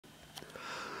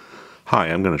Hi,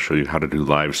 I'm going to show you how to do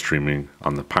live streaming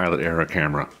on the Pilot Era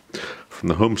camera. From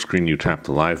the home screen, you tap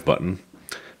the live button,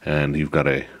 and you've got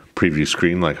a preview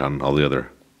screen like on all the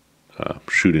other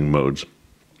shooting modes.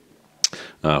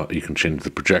 You can change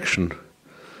the projection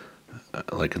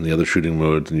like in the other shooting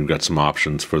modes, and you've got some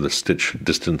options for the stitch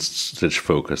distance, stitch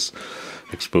focus,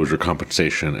 exposure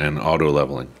compensation, and auto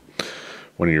leveling.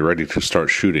 When you're ready to start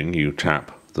shooting, you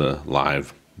tap the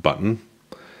live button,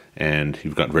 and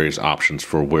you've got various options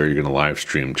for where you're going to live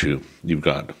stream to. You've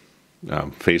got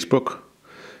Facebook,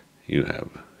 you have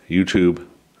YouTube,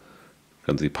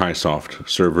 got the PySoft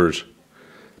servers,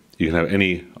 you can have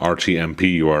any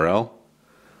RTMP URL,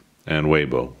 and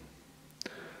Weibo.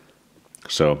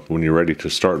 So when you're ready to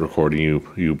start recording,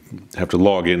 you have to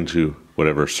log into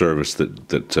whatever service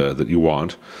that you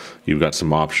want. You've got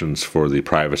some options for the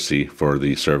privacy for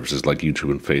the services like YouTube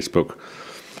and Facebook,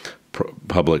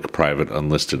 public, private,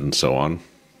 unlisted, and so on.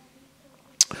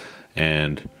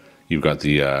 And you've got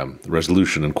the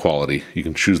resolution and quality. You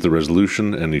can choose the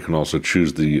resolution, and you can also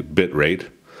choose the bit rate.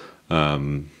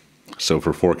 So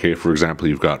for 4K, for example,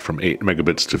 you've got from 8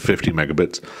 megabits to 50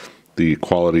 megabits. The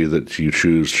quality that you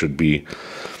choose should be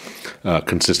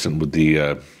consistent with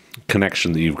the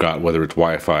connection that you've got, whether it's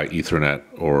Wi-Fi, Ethernet,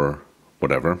 or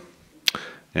whatever.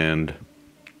 And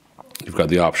you've got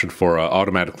the option for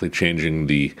automatically changing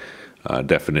the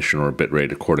definition or bit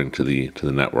rate according to the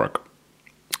network.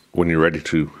 When you're ready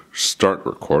to start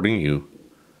recording, you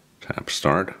tap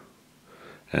start,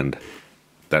 and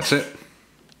that's it.